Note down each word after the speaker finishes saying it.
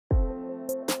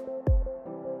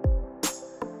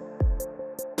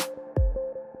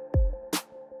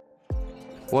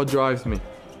What drives me?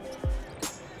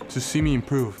 To see me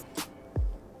improve.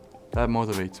 That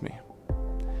motivates me.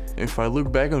 If I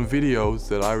look back on videos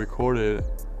that I recorded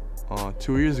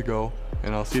 2 years ago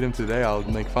and I'll see them today, I'll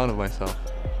make fun of myself.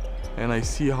 And I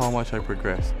see how much I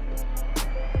progressed.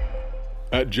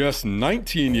 At just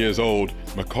 19 years old,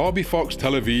 Maccabi FOX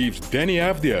Tel Aviv's Deni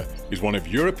Avdija is one of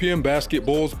European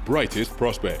basketball's brightest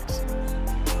prospects.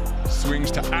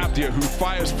 Swings to Avdija, who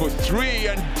fires for three,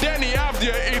 and Deni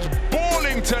Avdija is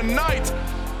balling tonight.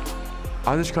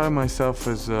 I describe myself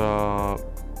as a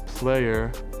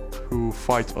player who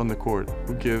fights on the court,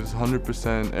 who gives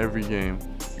 100% every game.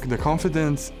 The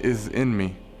confidence is in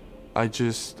me. I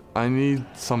need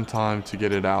some time to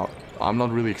get it out. I'm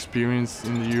not really experienced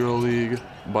in the EuroLeague,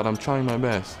 but I'm trying my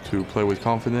best to play with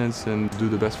confidence and do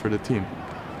the best for the team.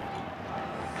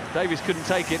 Davis couldn't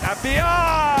take it.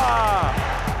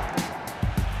 Avdija!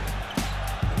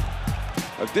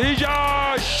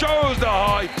 Avdija shows the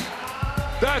height.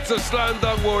 That's a slam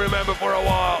dunk we'll remember for a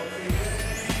while.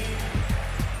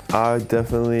 I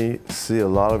definitely see a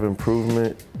lot of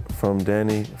improvement from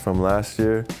Deni from last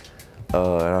year.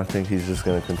 And I think he's just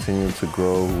going to continue to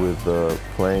grow with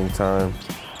playing time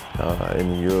in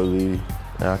the EuroLeague.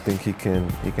 And I think he can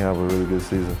have a really good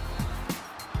season.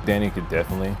 Deni could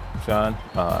definitely shine.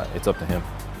 It's up to him,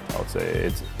 I would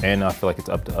say. And I feel like it's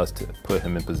up to us to put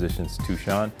him in positions to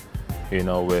shine. You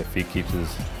know, if he keeps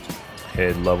his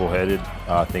head level-headed,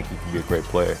 I think he can be a great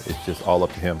player. It's just all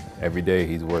up to him. Every day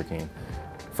he's working.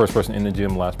 First person in the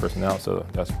gym, last person out, so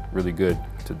that's really good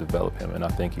to develop him. And I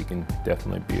think he can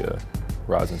definitely be a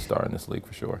rising star in this league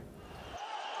for sure.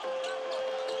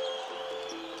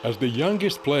 As the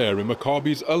youngest player in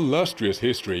Maccabi's illustrious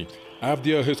history,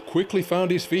 Avdija has quickly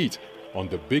found his feet on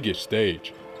the biggest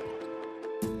stage.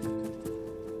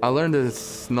 I learned that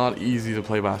it's not easy to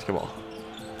play basketball.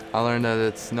 I learned that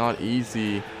it's not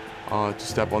easy to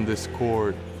step on this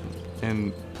court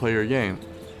and play your game,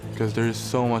 because there's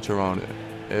so much around it.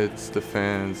 It's the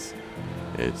fans,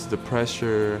 it's the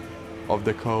pressure of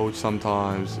the coach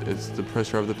sometimes, it's the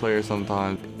pressure of the player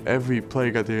sometimes. Every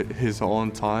player got his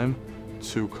own time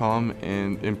to come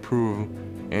and improve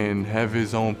and have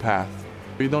his own path.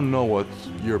 You don't know what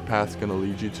your path's gonna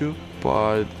lead you to,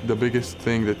 but the biggest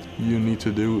thing that you need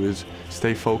to do is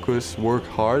stay focused, work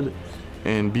hard,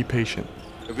 and be patient.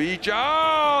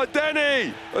 Avdija,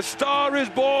 Deni, a star is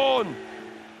born.